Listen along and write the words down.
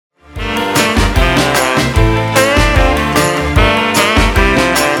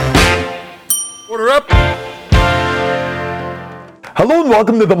Hello and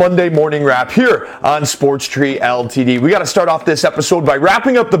welcome to the Monday Morning Wrap here on Sports Tree Ltd. We got to start off this episode by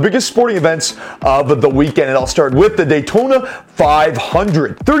wrapping up the biggest sporting events of the weekend. And I'll start with the Daytona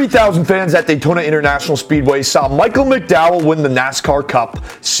 500. 30,000 fans at Daytona International Speedway saw Michael McDowell win the NASCAR Cup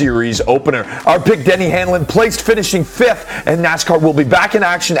Series opener. Our pick, Denny Hamlin, placed finishing fifth, and NASCAR will be back in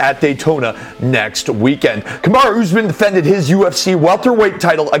action at Daytona next weekend. Kamaru Usman defended his UFC welterweight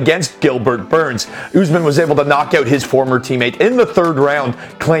title against Gilbert Burns. Usman was able to knock out his former teammate in the third round,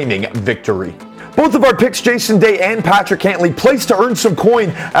 claiming victory. Both of our picks, Jason Day and Patrick Cantley, placed to earn some coin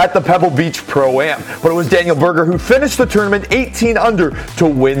at the Pebble Beach Pro-Am. But it was Daniel Berger who finished the tournament 18 under to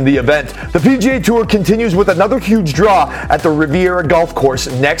win the event. The PGA Tour continues with another huge draw at the Riviera Golf Course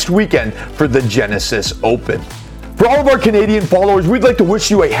next weekend for the Genesis Open. For all of our Canadian followers, we'd like to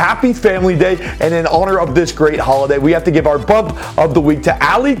wish you a happy Family Day, and in honor of this great holiday, we have to give our bump of the week to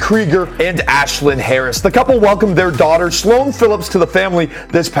Ali Krieger and Ashlyn Harris. The couple welcomed their daughter, Sloane Phillips, to the family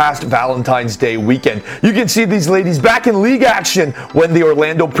this past Valentine's Day weekend. You can see these ladies back in league action when the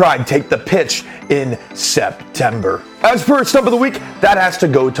Orlando Pride take the pitch in September. As for Stump of the Week, that has to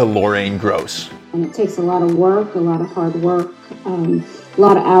go to Lorraine Gross. And it takes a lot of work, a lot of hard work, a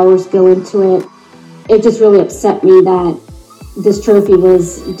lot of hours go into it. It just really upset me that this trophy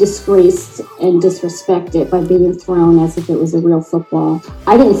was disgraced and disrespected by being thrown as if it was a real football.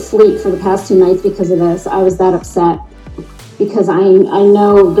 I didn't sleep for the past 2 nights because of this. I was that upset because I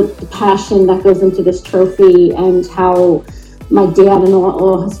know the passion that goes into this trophy and how my dad and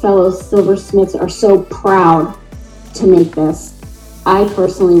all his fellow silversmiths are so proud to make this. I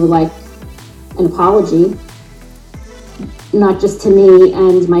personally would like an apology, not just to me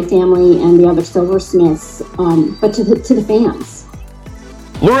and my family and the other silversmiths, but to the fans.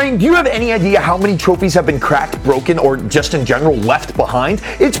 Lorraine, do you have any idea how many trophies have been cracked, broken, or just in general left behind?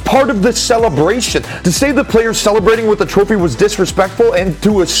 It's part of the celebration. To say the players celebrating with the trophy was disrespectful and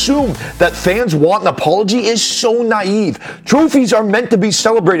to assume that fans want an apology is so naive. Trophies are meant to be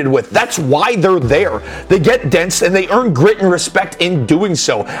celebrated with. That's why they're there. They get dents and they earn grit and respect in doing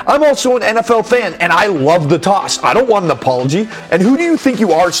so. I'm also an NFL fan and I love the toss. I don't want an apology. And who do you think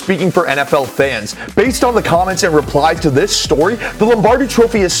you are speaking for NFL fans? Based on the comments and replies to this story, the Lombardi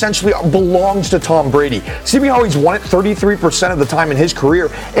Trophy essentially belongs to Tom Brady. See how he's won it 33% of the time in his career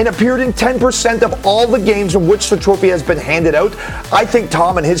and appeared in 10% of all the games in which the trophy has been handed out. I think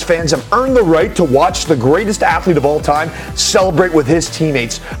Tom and his fans have earned the right to watch the greatest athlete of all time celebrate with his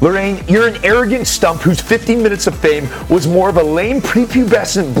teammates. Lorraine, you're an arrogant stump whose 15 minutes of fame was more of a lame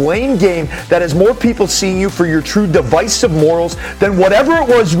prepubescent blame game that has more people seeing you for your true divisive morals than whatever it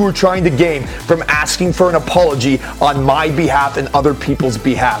was you were trying to gain from asking for an apology on my behalf and other people's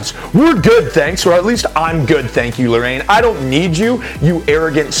behalves. We're good, thanks, or at least I'm good, thank you, Lorraine. I don't need you, you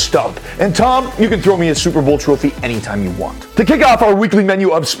arrogant stump. And Tom, you can throw me a Super Bowl trophy anytime you want. To kick off our weekly menu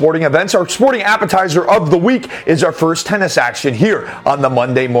of sporting events, our sporting appetizer of the week is our first tennis action here on the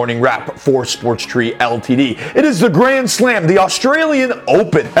Monday Morning Wrap for Sports Tree Ltd. It is the Grand Slam, the Australian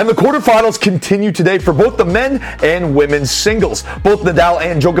Open, and the quarterfinals continue today for both the men and women's singles. Both Nadal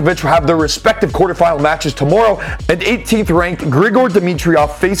and Djokovic have their respective quarterfinal matches tomorrow, and 18th ranked Grigor Dimitrov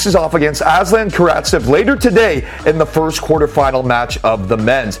faces off against Aslan Karatsev later today in the first quarterfinal match of the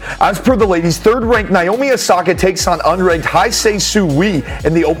men's. As per the ladies, third-ranked Naomi Osaka takes on unranked Haisei Su Wei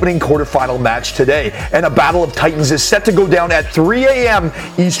in the opening quarterfinal match today. And a battle of titans is set to go down at 3 a.m.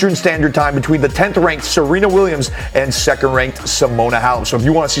 Eastern Standard Time between the 10th-ranked Serena Williams and second-ranked Simona Halep. So if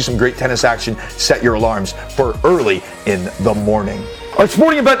you want to see some great tennis action, set your alarms for early in the morning. Our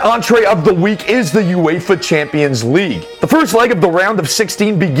sporting event entree of the week is the UEFA Champions League. The first leg of the round of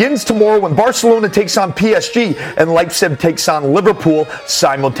 16 begins tomorrow when Barcelona takes on PSG and Leipzig takes on Liverpool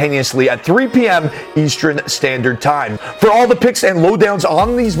simultaneously at 3 p.m. Eastern Standard Time. For all the picks and lowdowns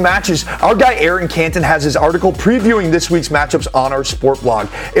on these matches, our guy Aaron Canton has his article previewing this week's matchups on our sport blog.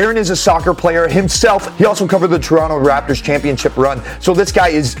 Aaron is a soccer player himself. He also covered the Toronto Raptors championship run, so this guy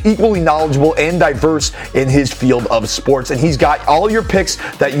is equally knowledgeable and diverse in his field of sports, and he's got all your picks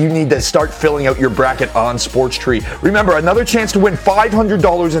that you need to start filling out your bracket on Sports Tree. Remember, another chance to win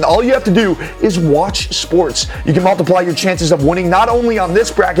 $500, and all you have to do is watch sports. You can multiply your chances of winning not only on this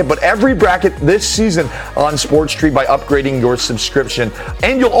bracket, but every bracket this season on Sports Tree by upgrading your subscription.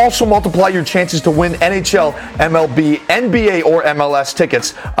 And you'll also multiply your chances to win NHL, MLB, NBA, or MLS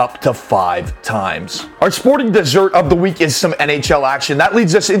tickets up to 5 times. Our sporting dessert of the week is some NHL action. That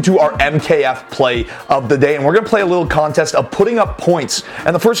leads us into our MKF play of the day, and we're going to play a little contest of putting up points.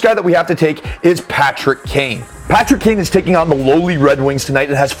 And the first guy that we have to take is Patrick Kane. Patrick Kane is taking on the lowly Red Wings tonight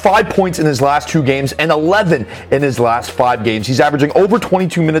and has 5 points in his last 2 games and 11 in his last 5 games. He's averaging over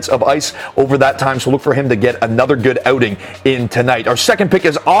 22 minutes of ice over that time, so look for him to get another good outing in tonight. Our second pick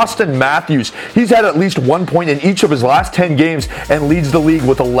is Austin Matthews. He's had at least 1 point in each of his last 10 games and leads the league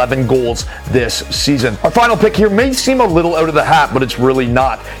with 11 goals this season. Our final pick here may seem a little out of the hat, but it's really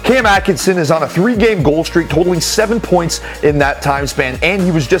not. Cam Atkinson is on a 3-game goal streak, totaling 7 points in that time span, and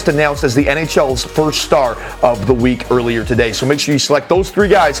he was just announced as the NHL's first star of the week earlier today. So make sure you select those 3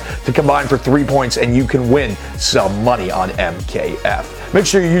 guys to combine for 3 points and you can win some money on MKF. Make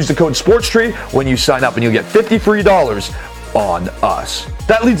sure you use the code SPORTSTREE when you sign up and you'll get $50 free on us.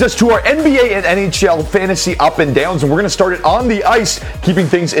 That leads us to our NBA and NHL fantasy up and downs, and we're going to start it on the ice, keeping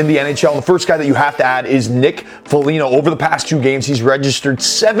things in the NHL. And the first guy that you have to add is Nick Foligno. Over the past 2 games, he's registered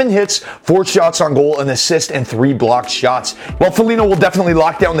 7 hits, 4 shots on goal, an assist, and 3 blocked shots. While Foligno will definitely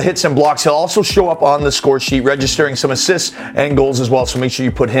lock down the hits and blocks, he'll also show up on the score sheet, registering some assists and goals as well, so make sure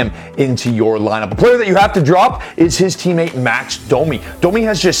you put him into your lineup. A player that you have to drop is his teammate Max Domi. Domi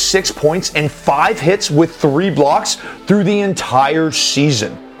has just 6 points and 5 hits with 3 blocks through the entire season.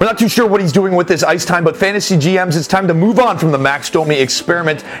 We're not too sure what he's doing with his ice time, but fantasy GMs, it's time to move on from the Max Domi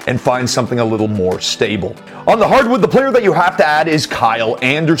experiment and find something a little more stable. On the hardwood, the player that you have to add is Kyle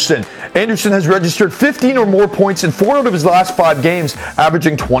Anderson. Anderson has registered 15 or more points in 4 out of his last 5 games,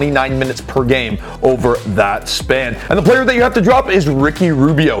 averaging 29 minutes per game over that span. And the player that you have to drop is Ricky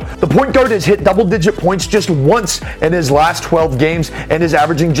Rubio. The point guard has hit double-digit points just once in his last 12 games and is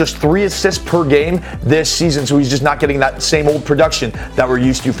averaging just 3 assists per game this season, so he's just not getting that same old production that we're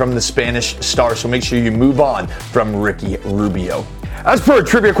used to from the Spanish star, so make sure you move on from Ricky Rubio. As per a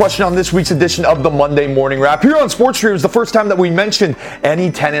trivia question on this week's edition of the Monday Morning Wrap, here on Sports Tree, it was the first time that we mentioned any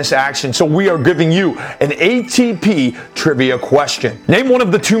tennis action, so we are giving you an ATP trivia question. Name one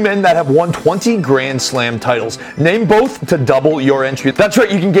of the 2 men that have won 20 Grand Slam titles. Name both to double your entry. That's right,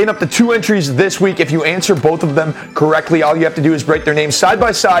 you can gain up to 2 entries this week if you answer both of them correctly. All you have to do is write their names side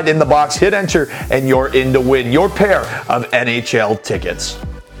by side in the box, hit enter, and you're in to win your pair of NHL tickets.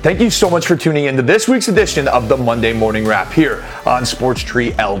 Thank you so much for tuning in to this week's edition of the Monday Morning Wrap here on Sports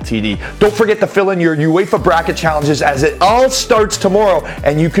Tree Ltd. Don't forget to fill in your UEFA bracket challenges as it all starts tomorrow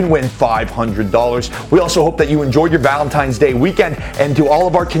and you can win $500. We also hope that you enjoyed your Valentine's Day weekend, and to all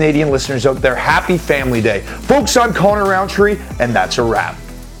of our Canadian listeners out there, happy Family Day. Folks, I'm Connor Roundtree and that's a wrap.